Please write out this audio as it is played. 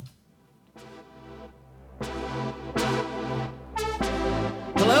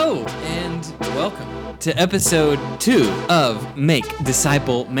Welcome to episode 2 of Make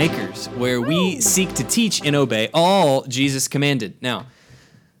Disciple Makers, where we seek to teach and obey all Jesus commanded. Now,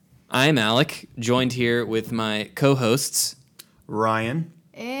 I'm Alec, joined here with my co-hosts, Ryan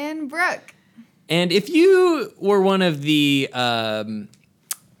and Brooke. And if you were one of the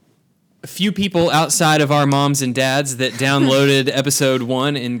few people outside of our moms and dads that downloaded episode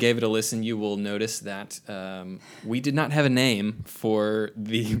 1 and gave it a listen, you will notice that we did not have a name for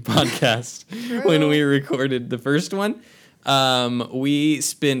the podcast when we recorded the first one. We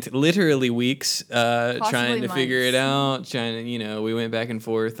spent literally weeks trying to figure it out. We went back and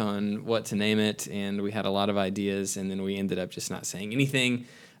forth on what to name it, and we had a lot of ideas, and then we ended up just not saying anything.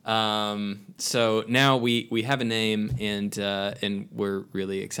 So now we have a name, and we're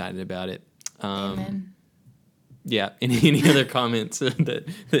really excited about it. Amen. Yeah. Any other comments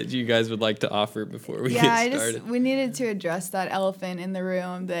that you guys would like to offer before we get started? We needed to address that elephant in the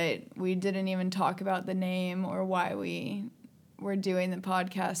room that we didn't even talk about the name or why we were doing the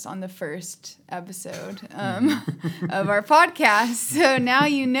podcast on the first episode of our podcast. So now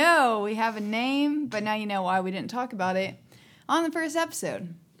you know we have a name, but now you know why we didn't talk about it on the first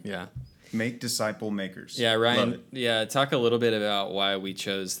episode. Yeah. Make Disciple Makers. Yeah, Ryan. Yeah, talk a little bit about why we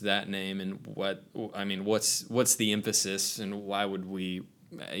chose that name and what's the emphasis and why would we,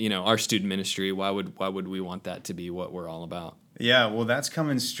 our student ministry, why would we want that to be what we're all about? Yeah, well, that's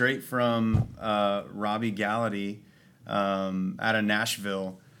coming straight from Robbie Gallaty out of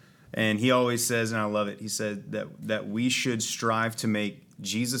Nashville, and he always says, and I love it. He said that we should strive to make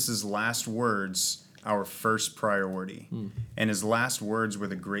Jesus's last words our first priority. And his last words were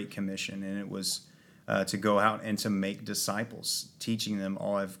the Great Commission, and it was to go out and to make disciples, teaching them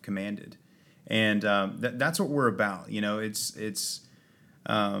all I've commanded. And that's what we're about. It's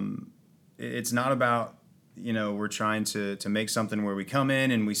not about, we're trying to make something where we come in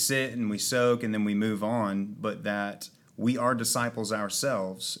and we sit and we soak and then we move on, but that we are disciples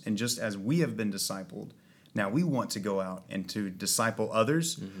ourselves. And just as we have been discipled, now we want to go out and to disciple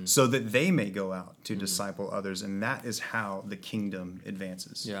others so that they may go out to disciple others. And that is how the kingdom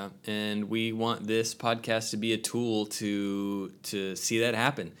advances. Yeah, and we want this podcast to be a tool to see that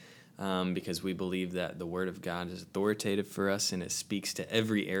happen because we believe that the Word of God is authoritative for us and it speaks to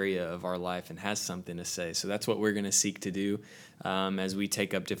every area of our life and has something to say. So that's what we're going to seek to do as we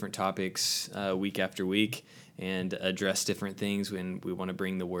take up different topics week after week and address different things when we want to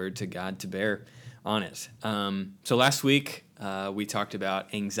bring the Word to God to bear on it. So last week we talked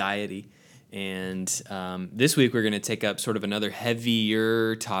about anxiety, and this week we're going to take up sort of another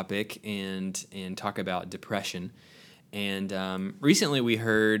heavier topic and talk about depression. And recently we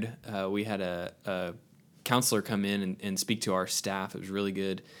heard we had a counselor come in and speak to our staff. It was really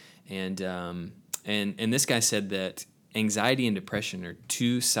good, and this guy said that anxiety and depression are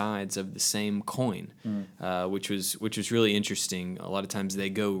two sides of the same coin, which was really interesting. A lot of times they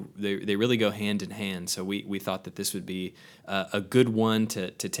really go hand in hand. So we thought that this would be a good one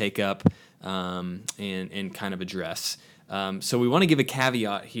to take up and kind of address. So we want to give a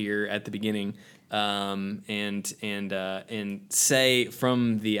caveat here at the beginning and say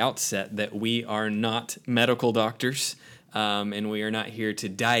from the outset that we are not medical doctors. And we are not here to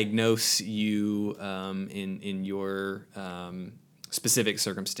diagnose you in your specific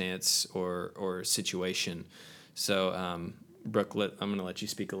circumstance or situation. So, Brooke, I'm going to let you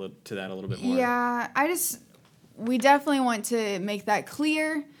speak to that a little bit more. Yeah, we definitely want to make that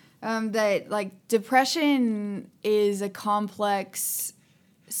clear that depression is a complex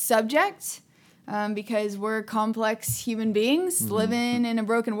subject because we're complex human beings living in a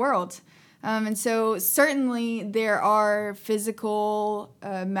broken world. And so certainly there are physical,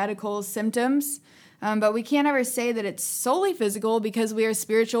 medical symptoms, but we can't ever say that it's solely physical because we are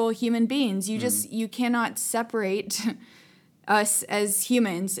spiritual human beings. You cannot separate us as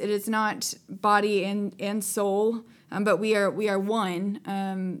humans. It is not body and soul, but we are one.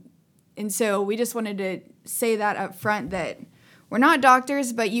 And so we just wanted to say that up front that we're not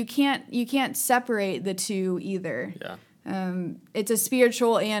doctors, but you can't separate the two either. Yeah. It's a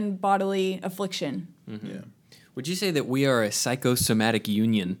spiritual and bodily affliction. Mm-hmm. Yeah. Would you say that we are a psychosomatic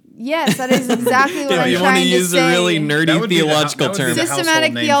union? Yes, that is exactly what I'm trying to say. You want to use a really nerdy theological term.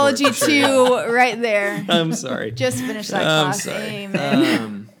 Systematic theology 2 right there. I'm sorry. Just finished that class. Sorry.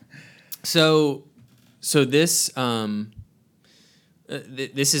 Amen. So this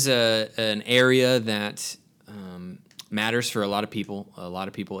this is an area that matters for a lot of people. A lot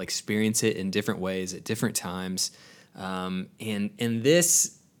of people experience it in different ways at different times. And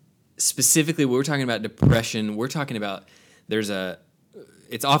this specifically, when we're talking about depression, we're talking about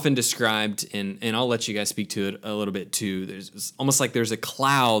it's often described, and I'll let you guys speak to it a little bit too. It's almost like there's a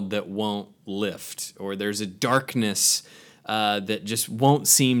cloud that won't lift, or there's a darkness that just won't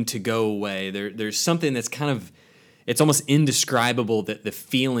seem to go away. There's something that's kind of, it's almost indescribable, that the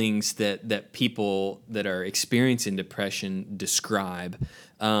feelings that people that are experiencing depression describe.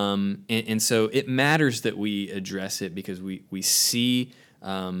 And so it matters that we address it, because we see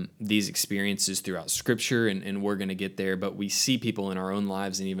these experiences throughout Scripture, and we're going to get there, but we see people in our own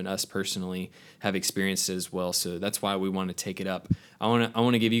lives, and even us personally have experienced it as well. So that's why we want to take it up. I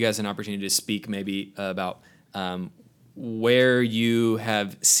want to give you guys an opportunity to speak maybe about where you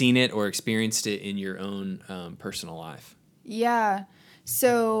have seen it or experienced it in your own personal life. Yeah.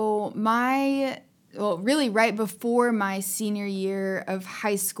 So really right before my senior year of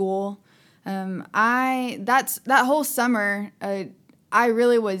high school, that whole summer, I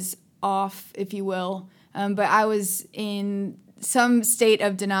really was off, if you will, but I was in some state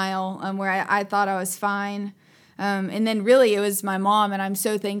of denial where I thought I was fine. And then really it was my mom, and I'm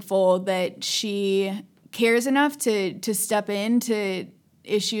so thankful that she cares enough to step into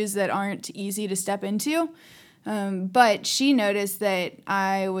issues that aren't easy to step into. But she noticed that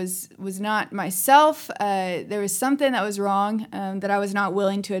I was not myself. There was something that was wrong that I was not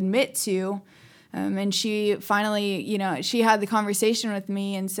willing to admit to. And she finally, she had the conversation with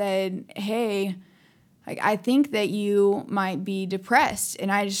me and said, "Hey, I think that you might be depressed."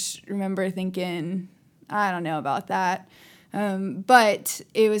 And I just remember thinking, I don't know about that. But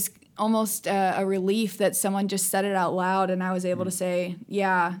it was almost a relief that someone just said it out loud, and I was able to say,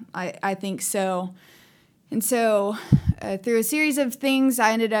 yeah, I think so. And so through a series of things,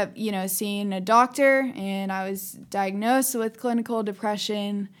 I ended up, seeing a doctor, and I was diagnosed with clinical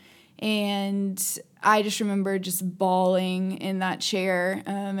depression. And I just remember just bawling in that chair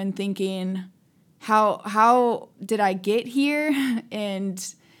and thinking, how did I get here?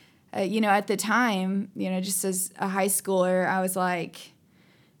 And, at the time, just as a high schooler, I was like,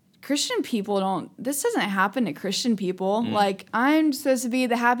 Christian people this doesn't happen to Christian people. Like, I'm supposed to be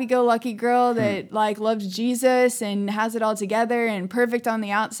the happy-go-lucky girl that, loves Jesus and has it all together and perfect on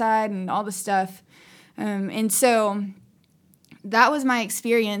the outside and all the stuff. And so that was my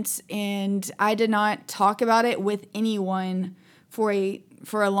experience, and I did not talk about it with anyone for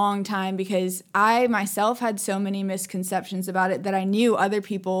a long time, because I myself had so many misconceptions about it that I knew other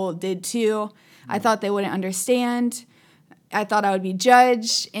people did too. I thought they wouldn't understand. I thought I would be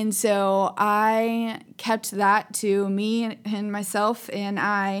judged, and so I kept that to me and myself and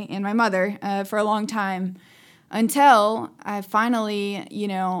my mother for a long time, until I finally,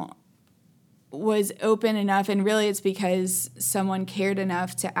 was open enough. And really it's because someone cared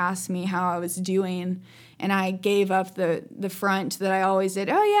enough to ask me how I was doing, and I gave up the front that I always did.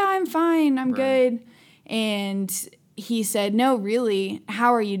 Oh yeah, I'm fine, I'm good. And he said, no, really,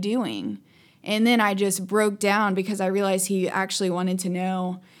 how are you doing? And then I just broke down, because I realized he actually wanted to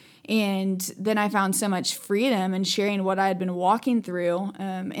know. And then I found so much freedom in sharing what I had been walking through.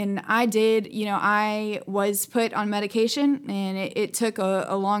 And I did, I was put on medication, and it took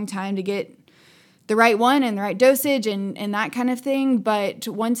a long time to get the right one and the right dosage and that kind of thing. But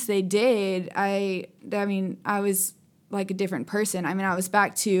once they did, I was like a different person. I was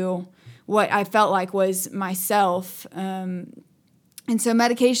back to what I felt like was myself. And so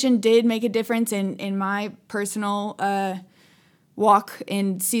medication did make a difference in my personal walk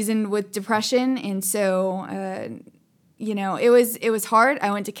and season with depression. And so, it was hard.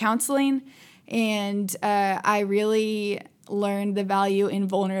 I went to counseling, and I really learned the value in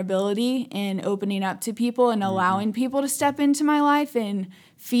vulnerability and opening up to people and allowing people to step into my life and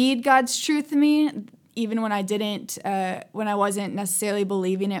feed God's truth to me, even when I wasn't necessarily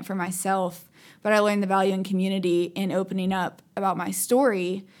believing it for myself. But I learned the value in community and opening up about my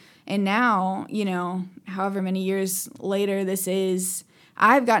story. And now, however many years later this is,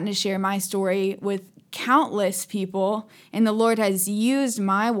 I've gotten to share my story with countless people, and the Lord has used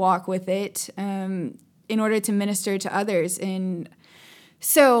my walk with it in order to minister to others. And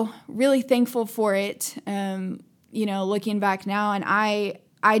so really thankful for it, looking back now. And I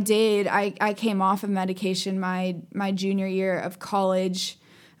came off of medication my junior year of college,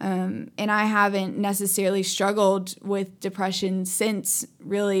 and I haven't necessarily struggled with depression since,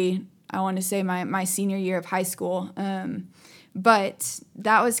 really, I want to say my senior year of high school. But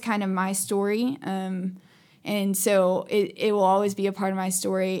that was kind of my story. And so it will always be a part of my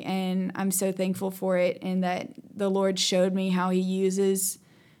story, and I'm so thankful for it, and that the Lord showed me how he uses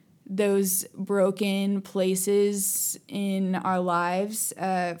those broken places in our lives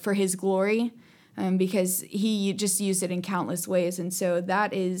for his glory, because he just used it in countless ways. And so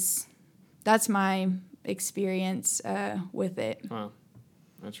that's my experience with it. Wow.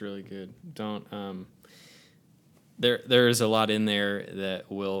 That's really good. Don't there is a lot in there that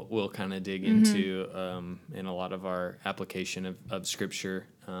we'll kind of dig into in a lot of our application of Scripture.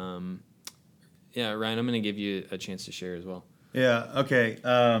 Yeah, Ryan, I'm going to give you a chance to share as well. Yeah. Okay.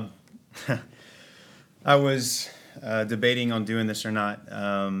 I was debating on doing this or not,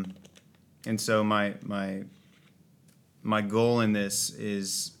 and so my goal in this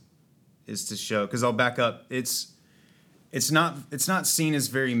is to show, because I'll back up. It's not seen as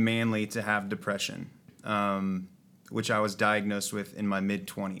very manly to have depression, which I was diagnosed with in my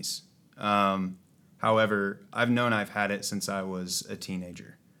mid-20s. However, I've had it since I was a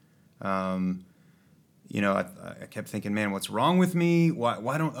teenager. I kept thinking, man, what's wrong with me?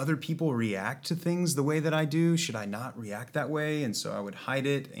 Why don't other people react to things the way that I do? Should I not react that way? And so I would hide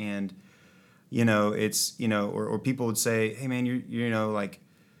it. And, or people would say, hey, man,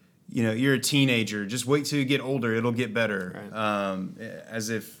 you're a teenager. Just wait till you get older. It'll get better. Right. As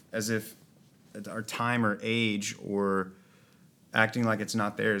if our time or age or acting like it's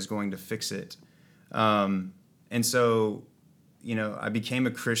not there is going to fix it. And so, I became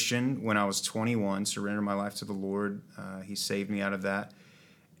a Christian when I was 21, surrendered my life to the Lord. He saved me out of that.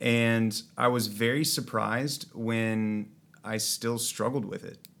 And I was very surprised when I still struggled with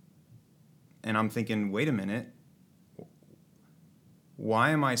it. And I'm thinking, wait a minute. Why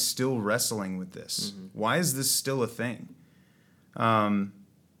am I still wrestling with this? Mm-hmm. Why is this still a thing? And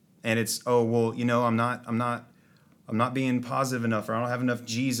it's, I'm not being positive enough, or I don't have enough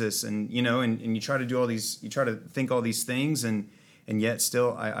Jesus, and you try to do all these, you try to think all these things, and yet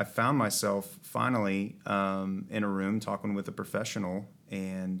still I found myself finally in a room talking with a professional,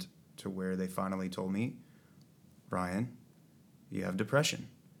 and to where they finally told me, Brian, you have depression.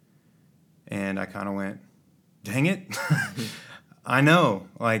 And I kind of went, dang it. I know,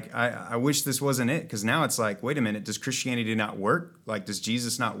 I wish this wasn't it, because now it's like, wait a minute, does Christianity not work? Does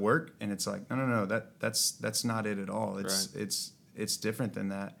Jesus not work? And it's like, no, that's not it at all. It's different than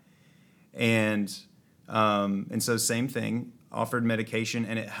that. And so same thing, offered medication,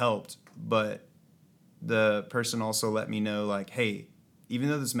 and it helped, but the person also let me know, hey, even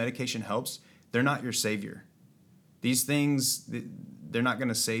though this medication helps, they're not your savior. These things, they're not going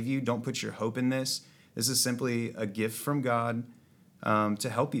to save you. Don't put your hope in this. This is simply a gift from God to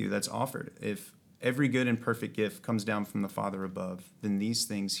help you that's offered. If every good and perfect gift comes down from the Father above, then these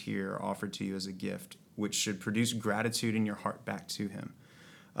things here are offered to you as a gift, which should produce gratitude in your heart back to Him,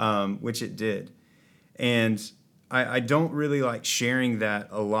 which it did. And I don't really like sharing that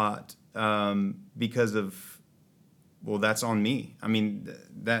a lot because of, that's on me. I mean,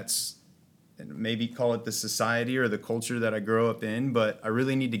 that's, maybe call it the society or the culture that I grow up in, but I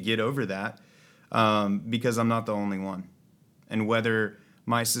really need to get over that because I'm not the only one. And whether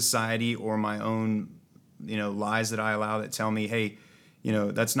my society or my own, lies that I allow that tell me, hey,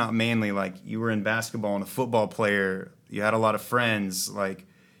 that's not manly. You were in basketball and a football player, you had a lot of friends.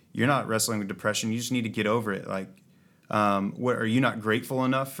 You're not wrestling with depression. You just need to get over it. What, are you not grateful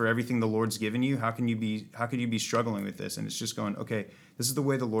enough for everything the Lord's given you? How could you be struggling with this? And it's just going, okay, this is the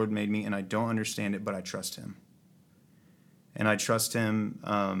way the Lord made me, and I don't understand it, but I trust Him. And I trust Him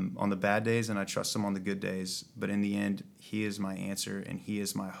on the bad days, and I trust Him on the good days. But in the end, He is my answer, and He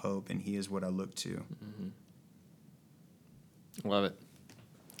is my hope, and He is what I look to. Mm-hmm. Love it.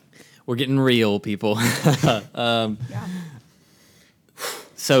 We're getting real, people. Yeah.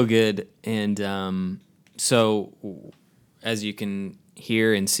 So good. And so as you can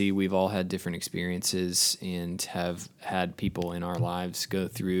hear and see, we've all had different experiences and have had people in our lives go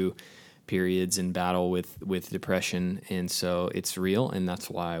through periods in battle with depression, and so it's real, and that's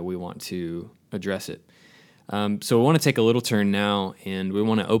why we want to address it. So we want to take a little turn now, and we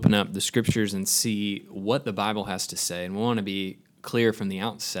want to open up the Scriptures and see what the Bible has to say, and we want to be clear from the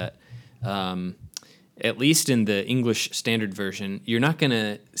outset. At least in the English Standard Version, you're not going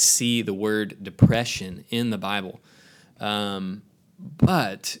to see the word depression in the Bible,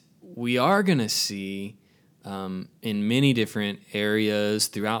 but we are going to see in many different areas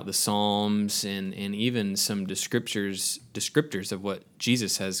throughout the Psalms and even some descriptors of what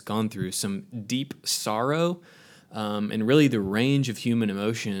Jesus has gone through, some deep sorrow, and really the range of human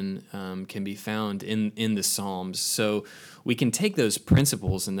emotion can be found in the Psalms. So we can take those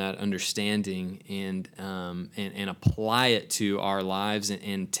principles and that understanding and apply it to our lives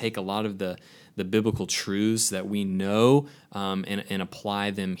and take a lot of the biblical truths that we know and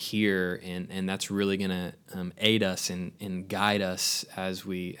apply them here, and that's really going to aid us and guide us as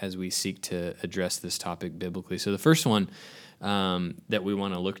we seek to address this topic biblically. So the first one that we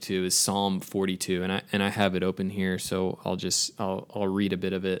want to look to is Psalm 42, and I have it open here, so I'll read a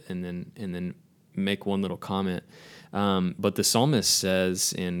bit of it and then make one little comment. But the psalmist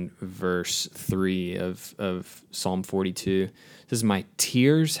says in verse 3 of Psalm 42, it says, "My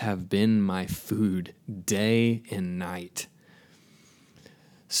tears have been my food day and night."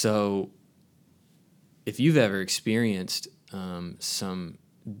 So if you've ever experienced some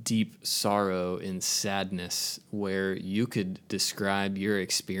deep sorrow and sadness where you could describe your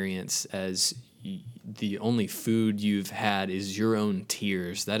experience as the only food you've had is your own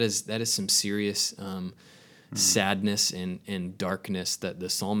tears, that is some serious sadness and darkness that the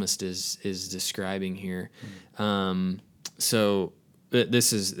psalmist is describing here. So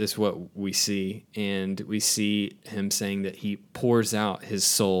this is what we see, and we see him saying that he pours out his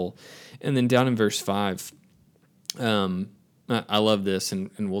soul. And then down in verse 5, I love this,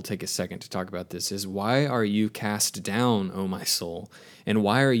 and we'll take a second to talk about this, is, "Why are you cast down, O my soul? And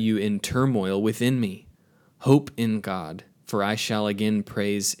why are you in turmoil within me? Hope in God, for I shall again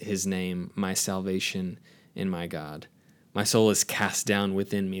praise his name, my salvation and my God. My soul is cast down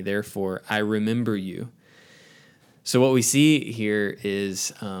within me, therefore I remember you." So what we see here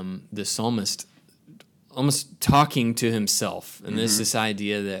is the psalmist almost talking to himself. And there's this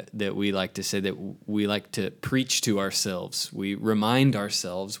idea that we like to say that we like to preach to ourselves. We remind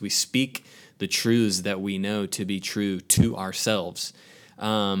ourselves, we speak the truths that we know to be true to ourselves.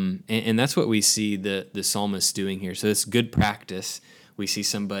 And that's what we see the psalmist doing here. So it's good practice. We see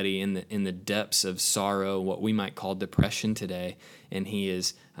somebody in the depths of sorrow, what we might call depression today, and he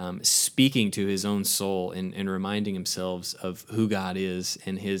is speaking to his own soul and reminding himself of who God is,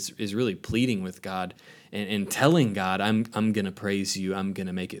 and is really pleading with God and telling God, I'm going to praise you. I'm going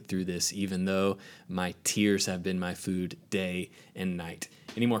to make it through this, even though my tears have been my food day and night.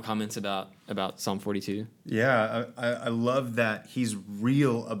 Any more comments about Psalm 42? Yeah, I love that he's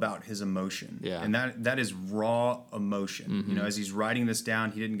real about his emotion. Yeah. And that is raw emotion. You know, as he's writing this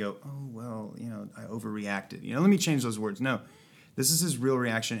down, he didn't go, "Oh, well, I overreacted. Let me change those words." No, this is his real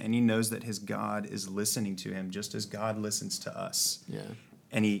reaction, and he knows that his God is listening to him just as God listens to us. Yeah.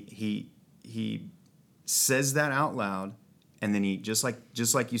 And he says that out loud, and then he, just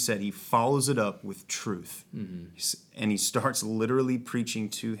like you said, he follows it up with truth. And he starts literally preaching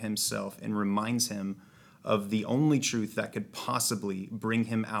to himself and reminds him of the only truth that could possibly bring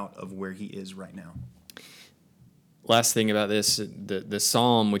him out of where he is right now. Last thing about this, the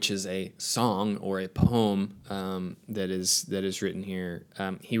psalm, which is a song or a poem that is written here,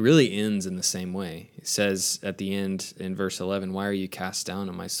 he really ends in the same way. It says at the end in verse 11, "Why are you cast down,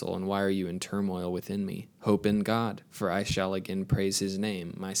 O my soul, and why are you in turmoil within me? Hope in God, for I shall again praise his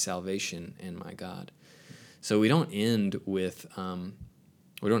name, my salvation and my God." So we don't end with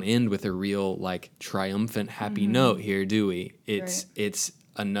a real triumphant happy note here, do we? It's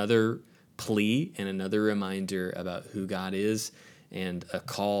another plea and another reminder about who God is, and a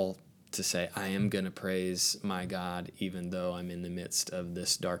call to say, I am going to praise my God even though I'm in the midst of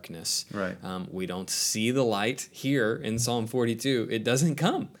this darkness. Right. We don't see the light here in Psalm 42. It doesn't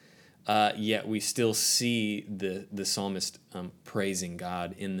come. Yet we still see the psalmist praising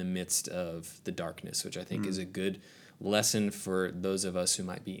God in the midst of the darkness, which I think is a good lesson for those of us who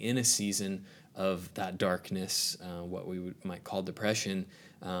might be in a season of that darkness, what we might call depression,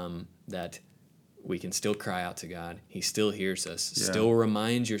 that we can still cry out to God. He still hears us. Yeah. Still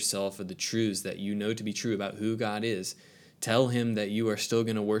remind yourself of the truths that you know to be true about who God is. Tell him that you are still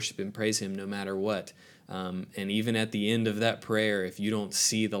going to worship and praise him no matter what. And even at the end of that prayer, if you don't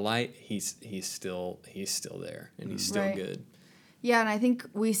see the light, he's still there, and he's still good. Yeah, and I think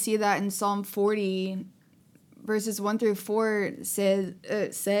we see that in Psalm 40, verses 1-4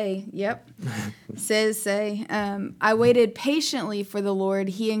 say, I waited patiently for the Lord.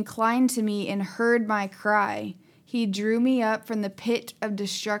 He inclined to me and heard my cry. He drew me up from the pit of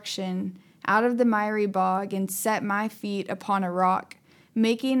destruction, out of the miry bog, and set my feet upon a rock,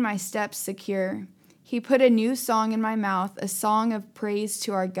 making my steps secure. He put a new song in my mouth, a song of praise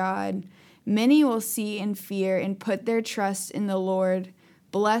to our God. Many will see and fear and put their trust in the Lord.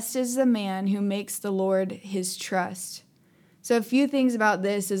 Blessed is the man who makes the Lord his trust. So a few things about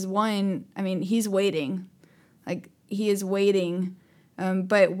this is, one, he's waiting. He is waiting.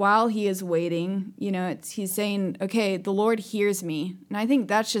 But while he is waiting, he's saying, okay, the Lord hears me. And I think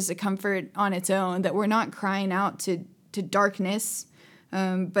that's just a comfort on its own, that we're not crying out to darkness,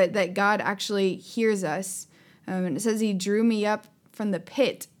 but that God actually hears us. And it says he drew me up from the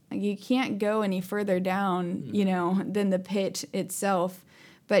pit. You can't go any further down, than the pit itself.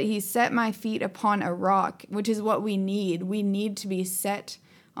 But he set my feet upon a rock, which is what we need. We need to be set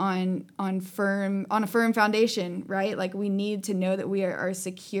on a firm foundation, right? We need to know that we are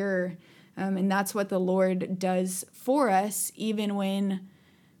secure. And that's what the Lord does for us, even when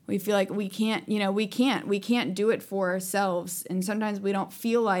we feel like we can't do it for ourselves. And sometimes we don't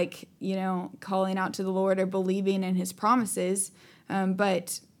feel like, calling out to the Lord or believing in his promises.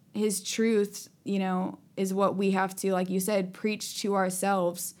 But his truth, is what we have to, like you said, preach to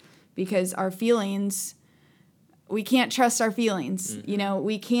ourselves, because our feelings, we can't trust our feelings. Mm-hmm.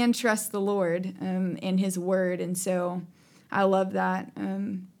 We can trust the Lord in his word. And so I love that.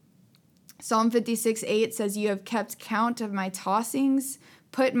 Psalm 56:8 says, "You have kept count of my tossings,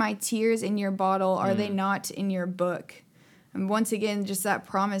 put my tears in your bottle. Are they not in your book?" And once again, just that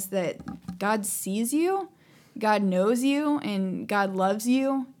promise that God sees you, God knows you, and God loves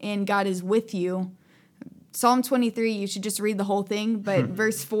you, and God is with you. Psalm 23, you should just read the whole thing, but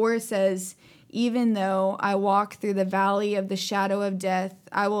verse 4 says, "Even though I walk through the valley of the shadow of death,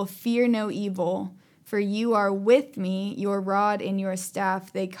 I will fear no evil, for you are with me, your rod and your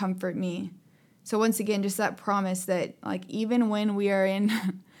staff, they comfort me." So once again, just that promise that, like, even when we are in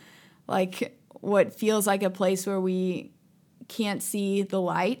like what feels like a place where we can't see the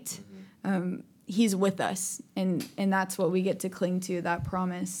light, he's with us, and that's what we get to cling to, that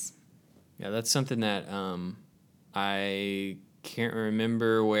promise. Yeah, that's something that I can't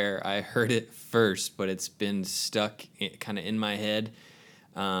remember where I heard it first, but it's been stuck kind of in my head.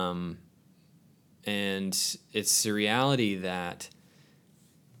 And it's the reality that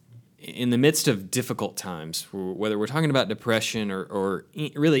in the midst of difficult times, whether we're talking about depression or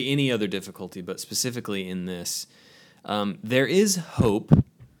really any other difficulty, but specifically in this, there is hope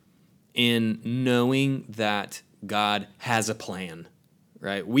in knowing that God has a plan,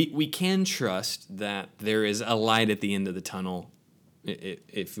 right? We can trust that there is a light at the end of the tunnel,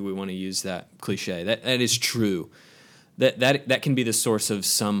 if we want to use that cliche. That is true. That can be the source of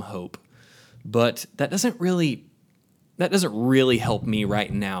some hope. But that doesn't really help me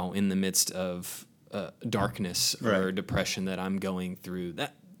right now in the midst of darkness or depression that I'm going through.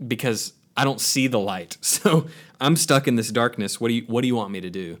 Because I don't see the light, so I'm stuck in this darkness. What do you want me to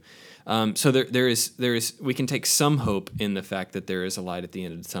do? So there is we can take some hope in the fact that there is a light at the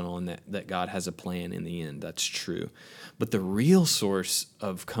end of the tunnel, and that God has a plan in the end. That's true. But the real source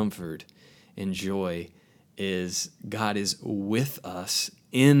of comfort and joy is God is with us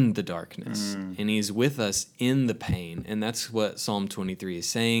in the darkness, and he's with us in the pain. And that's what Psalm 23 is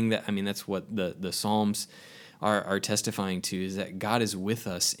saying. That's what the Psalms are testifying to, is that God is with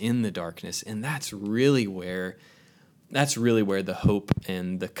us in the darkness. And that's really where the hope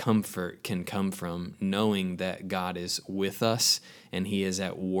and the comfort can come from, knowing that God is with us and he is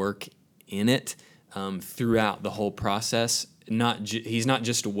at work in it throughout the whole process. He's not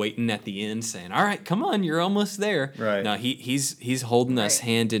just waiting at the end saying, "All right, come on, you're almost there." Right. No, he's holding us Right.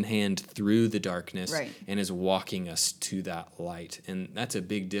 hand in hand through the darkness, Right. and is walking us to that light. And that's a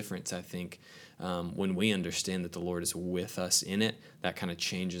big difference, I think, when we understand that the Lord is with us in it. That kind of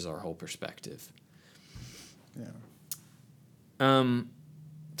changes our whole perspective. Yeah.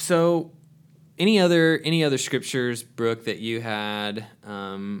 So any other scriptures, Brooke, that you had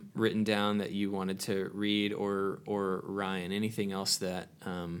written down that you wanted to read, or Ryan, anything else that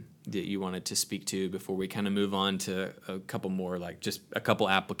you wanted to speak to before we kind of move on to a couple more, like just a couple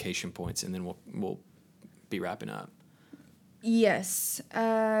application points, and then we'll be wrapping up. Yes.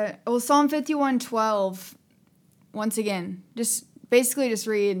 Psalm 51:12. Once again, just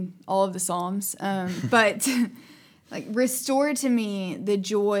read all of the Psalms. But like, "Restore to me the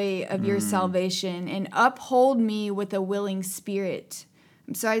joy of your salvation, and uphold me with a willing spirit."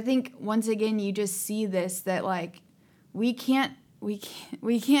 So I think once again you just see this, that like we can't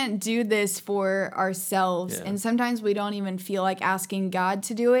do this for ourselves, Yeah. and sometimes we don't even feel like asking God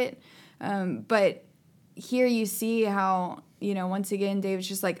to do it. But here you see how, once again, David's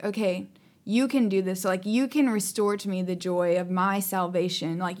just like, okay, you can do this. So, like, you can restore to me the joy of my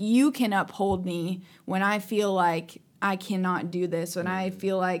salvation. Like, you can uphold me when I feel like I cannot do this, when I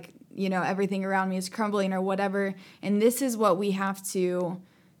feel like, everything around me is crumbling or whatever. And this is what we have to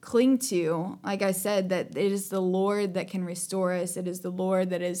cling to. Like I said, that it is the Lord that can restore us. It is the Lord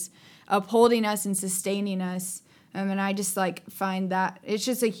that is upholding us and sustaining us. And I just find that it's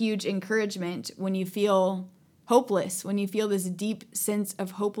just a huge encouragement when you feel hopeless, when you feel this deep sense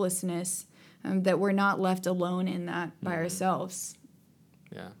of hopelessness, that we're not left alone in that by ourselves.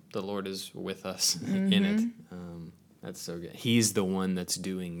 Yeah, the Lord is with us in it. That's so good. He's the one that's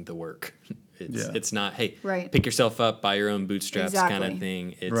doing the work. It's not, hey, Right. pick yourself up by your own bootstraps kind Exactly. of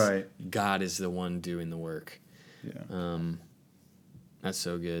thing. It's Right. God is the one doing the work. Yeah. That's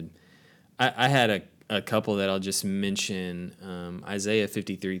so good. I had a couple that I'll just mention. Isaiah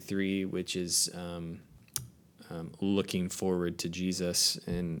 53:3, which is looking forward to Jesus,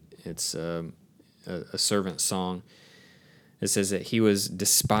 and it's a servant song. It says that he was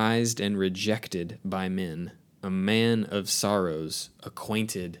despised and rejected by men, a man of sorrows,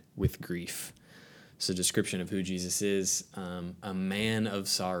 acquainted with grief. It's a description of who Jesus is, a man of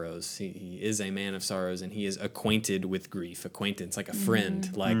sorrows. He is a man of sorrows, and he is acquainted with grief. Acquaintance, like a friend,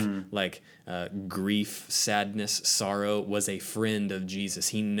 like grief, sadness, sorrow was a friend of Jesus.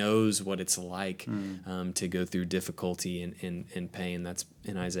 He knows what it's like to go through difficulty and pain. That's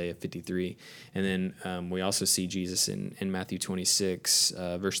in Isaiah 53. And then we also see Jesus in Matthew 26,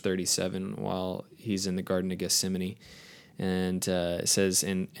 verse 37, while he's in the Garden of Gethsemane. And it says,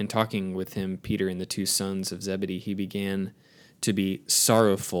 in talking with him, Peter and the two sons of Zebedee, he began to be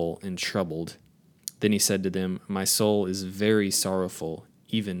sorrowful and troubled. Then he said to them, "My soul is very sorrowful,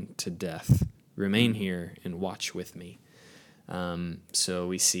 even to death. Remain here and watch with me." So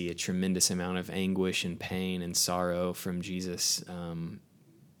we see a tremendous amount of anguish and pain and sorrow from Jesus,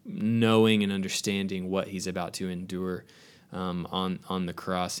 knowing and understanding what he's about to endure on the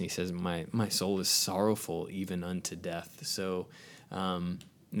cross. And he says, my soul is sorrowful even unto death. So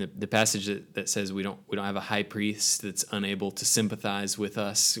the passage that says we don't have a high priest that's unable to sympathize with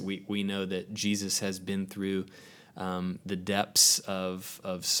us, we know that Jesus has been through the depths of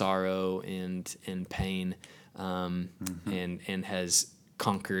sorrow and pain, and has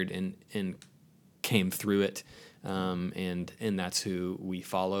conquered and came through it, and that's who we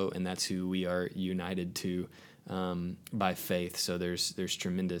follow, and that's who we are united to by faith. So there's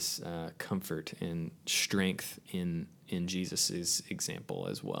tremendous comfort and strength in Jesus's example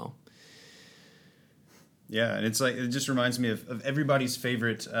as well. Yeah, and it's like, it just reminds me of everybody's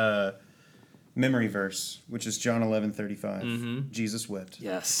favorite memory verse, which is John 11:35. Jesus wept.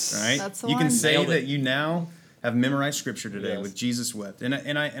 Yes, right. That's the you one. can say Nailed it. that you now have memorized Scripture today Yes. with Jesus wept, and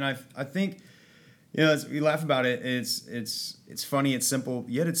I think, you know, we laugh about it. It's funny. It's simple,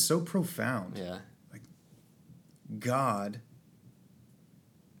 yet it's so profound. Yeah. God,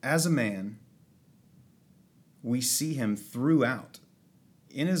 as a man, we see him throughout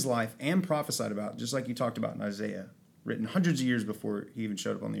in his life and prophesied about, just like you talked about in Isaiah, written hundreds of years before he even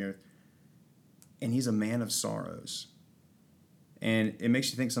showed up on the earth. And he's a man of sorrows. And it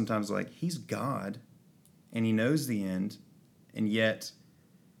makes you think sometimes, like, he's God and he knows the end, and yet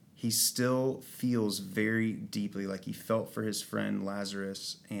he still feels very deeply like he felt for his friend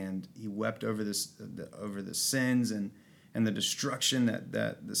Lazarus, and he wept over over the sins and the destruction that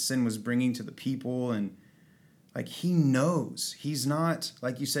the sin was bringing to the people. And like, he knows. He's not,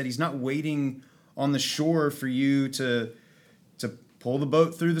 like you said, he's not waiting on the shore for you to pull the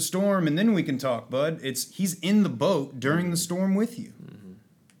boat through the storm and then we can talk, bud. He's in the boat during the storm with you. And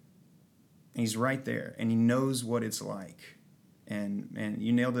he's right there, and he knows what it's like. And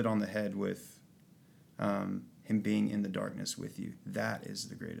you nailed it on the head with him being in the darkness with you. That is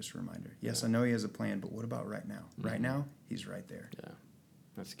the greatest reminder. Yes, I know he has a plan, but what about right now? Right now, he's right there. Yeah,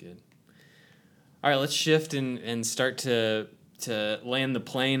 that's good. All right, let's shift and start to land the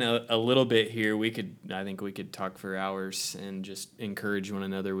plane a little bit here. I think we could talk for hours and just encourage one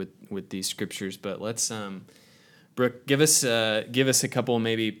another with these scriptures. But let's, Brooke, give us a couple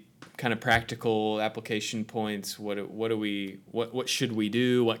maybe kind of practical application points. What should we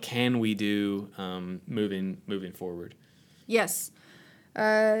do? What can we do moving forward? Yes.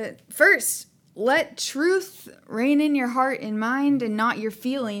 First, let truth reign in your heart and mind, and not your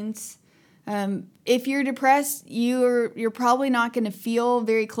feelings. If you're depressed, you're probably not going to feel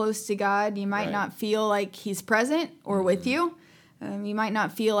very close to God. You might not feel like he's present or with you. You might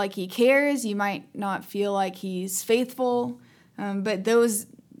not feel like he cares. You might not feel like he's faithful. But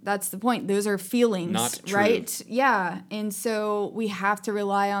that's the point. Those are feelings, not true. Right? Yeah. And so we have to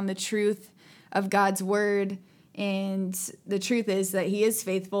rely on the truth of God's word. And the truth is that he is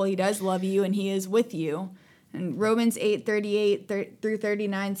faithful. He does love you, and he is with you. And Romans 8:38 through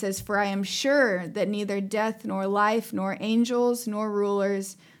 39 says, "For I am sure that neither death nor life, nor angels, nor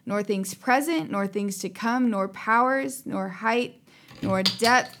rulers, nor things present, nor things to come, nor powers, nor height, nor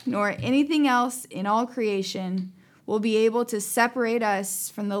depth, nor anything else in all creation will be able to separate us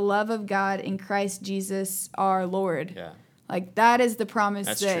from the love of God in Christ Jesus our Lord." Yeah. Like, that is the promise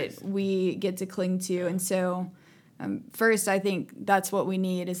That's that truth. we get to cling to. And so, first, I think that's what we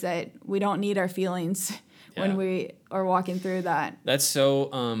need, is that we don't need our feelings when we are walking through that. That's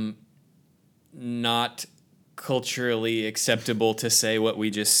so not culturally acceptable to say what we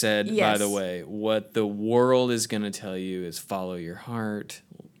just said, by Yes. the way. What the world is going to tell you is follow your heart,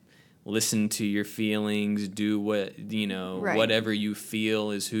 listen to your feelings, do what, Right. whatever you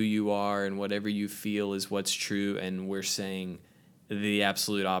feel is who you are, and whatever you feel is what's true. And we're saying the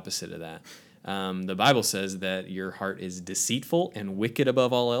absolute opposite of that. The Bible says that your heart is deceitful and wicked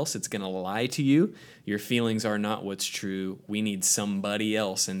above all else. It's going to lie to you. Your feelings are not what's true. We need somebody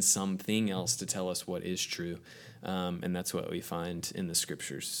else and something else to tell us what is true. And that's what we find in the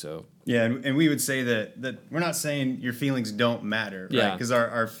scriptures. So yeah, and we would say that we're not saying your feelings don't matter, right? Yeah. Because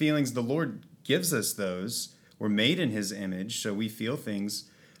our feelings, the Lord gives us those. We're made in His image, so we feel things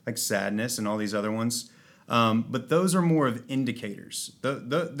like sadness and all these other ones. But those are more of indicators.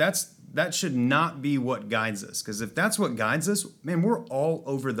 That should not be what guides us. Because if that's what guides us, man, we're all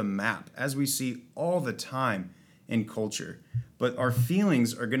over the map, as we see all the time in culture. But our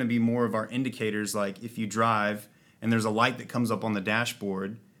feelings are going to be more of our indicators. Like if you drive and there's a light that comes up on the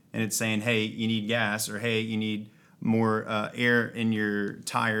dashboard and it's saying, hey, you need gas, or hey, you need more air in your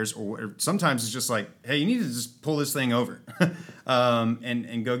tires, or sometimes it's just like, hey, you need to just pull this thing over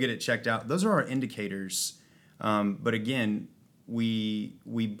and go get it checked out. Those are our indicators. But again, we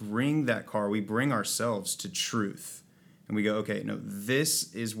bring that car, we bring ourselves to truth, and we go, okay, no,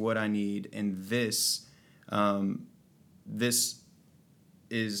 this is what I need, and this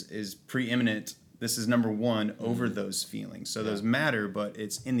is preeminent. This is number one over those feelings. So those matter, but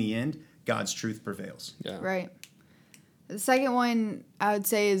it's in the end, God's truth prevails. yeah, Right. The second one I would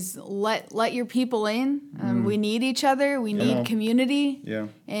say is let your people in. We need each other. We need community. Yeah.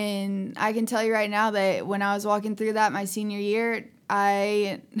 And I can tell you right now that when I was walking through that my senior year,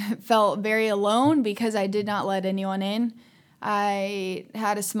 I felt very alone because I did not let anyone in. I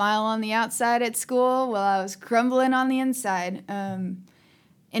had a smile on the outside at school while I was crumbling on the inside. And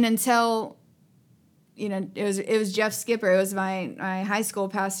until, it was Jeff Skipper, it was my high school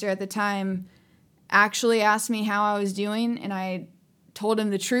pastor at the time, actually asked me how I was doing, and I told him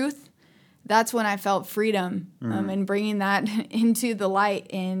the truth. That's when I felt freedom and bringing that into the light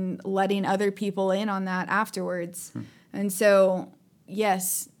and letting other people in on that afterwards. And so,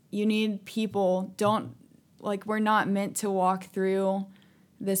 yes, you need people. We're not meant to walk through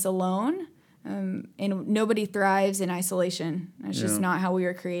this alone, and nobody thrives in isolation. That's just not how we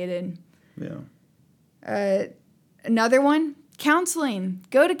were created. Yeah. Another one, counseling.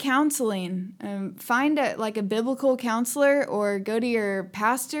 Go to counseling. Find a biblical counselor, or go to your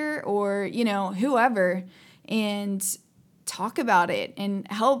pastor, or whoever, and talk about it and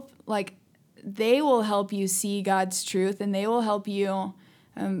help. They will help you see God's truth, and they will help you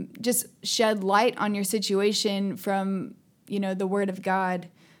just shed light on your situation from the Word of God.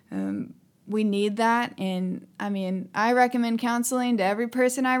 We need that, and I recommend counseling to every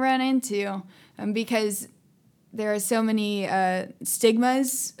person I run into because there are so many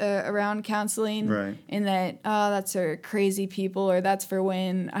stigmas around counseling, Right. in that, that's for crazy people, or that's for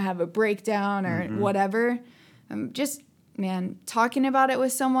when I have a breakdown, or whatever. Just, man, talking about it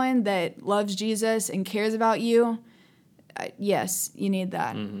with someone that loves Jesus and cares about you, yes, you need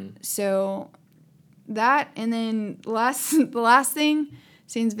that. So that, and then the last thing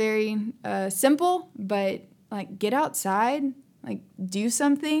seems very simple, but get outside, do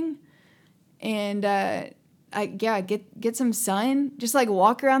something, and get some sun. Just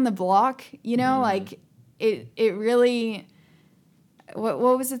walk around the block. It really. What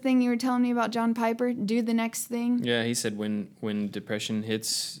was the thing you were telling me about John Piper? Do the next thing. Yeah, he said when depression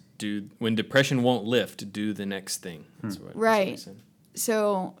hits, when depression won't lift, do the next thing. That's what he said.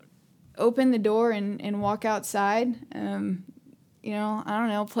 So, open the door and walk outside. I don't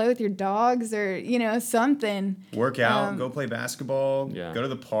know, play with your dogs, or something. Work out, go play basketball, go to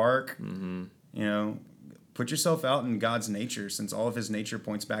the park. Put yourself out in God's nature, since all of His nature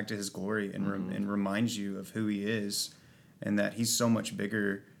points back to His glory and reminds you of who He is, and that He's so much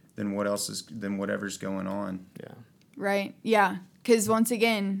bigger than whatever's going on. Yeah. Right. Yeah. Because once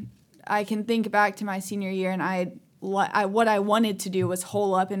again, I can think back to my senior year, and what I wanted to do was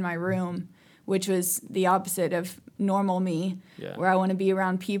hole up in my room, which was the opposite of normal me, where I want to be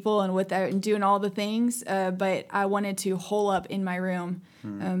around people and doing all the things. But I wanted to hole up in my room.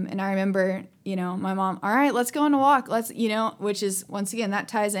 And I remember, my mom, all right, let's go on a walk. Let's, which is, once again, that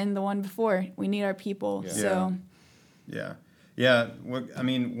ties in the one before. We need our people. Yeah. So. Yeah.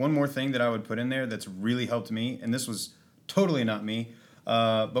 One more thing that I would put in there that's really helped me, and this was totally not me,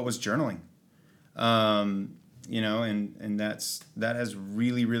 but was journaling. And that has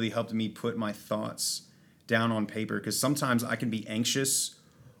really, really helped me put my thoughts down on paper, because sometimes I can be anxious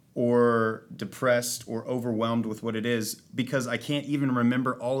or depressed or overwhelmed with what it is, because I can't even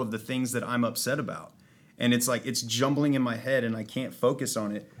remember all of the things that I'm upset about. And it's jumbling in my head and I can't focus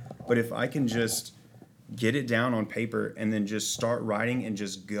on it. But if I can just get it down on paper and then just start writing and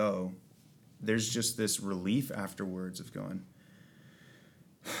just go, there's just this relief afterwards of going,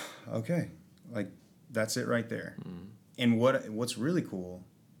 okay, that's it right there. And what's really cool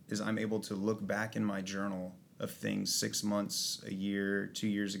is I'm able to look back in my journal of things 6 months, a year, 2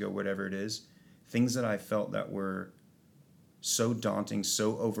 years ago, whatever it is, things that I felt that were so daunting,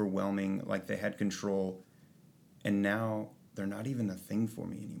 so overwhelming, like they had control, and now they're not even a thing for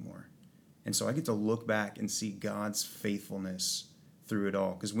me anymore. And so I get to look back and see God's faithfulness through it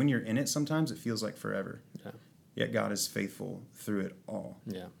all. Because when you're in it, sometimes it feels like forever. Yeah. Yet God is faithful through it all.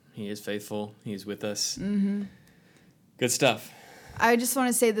 Yeah, he is faithful. He's with us. Mm-hmm. Good stuff. I just want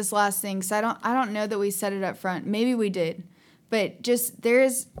to say this last thing, because I don't know that we said it up front. Maybe we did. But I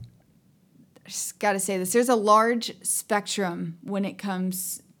just got to say this. There's a large spectrum when it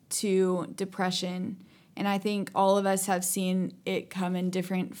comes to depression. And I think all of us have seen it come in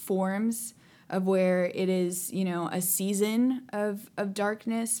different forms of where it is, a season of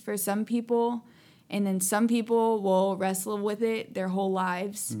darkness for some people. And then some people will wrestle with it their whole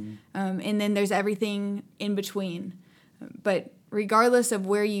lives. Mm-hmm. And then there's everything in between. But regardless of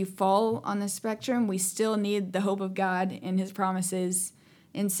where you fall on the spectrum, we still need the hope of God and his promises.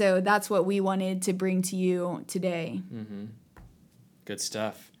 And so that's what we wanted to bring to you today. Mm-hmm. Good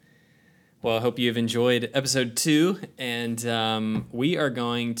stuff. Well, I hope you've enjoyed episode 2, and we are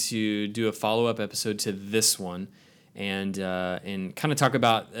going to do a follow-up episode to this one, and kind of talk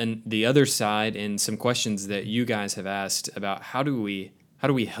about the other side and some questions that you guys have asked about how do we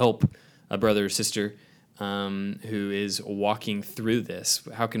help a brother or sister who is walking through this.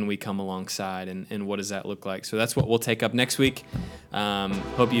 How can we come alongside, and what does that look like? So that's what we'll take up next week.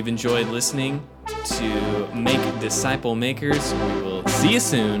 Hope you've enjoyed listening to Make Disciple Makers. We will see you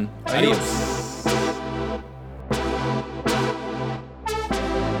soon. Adios.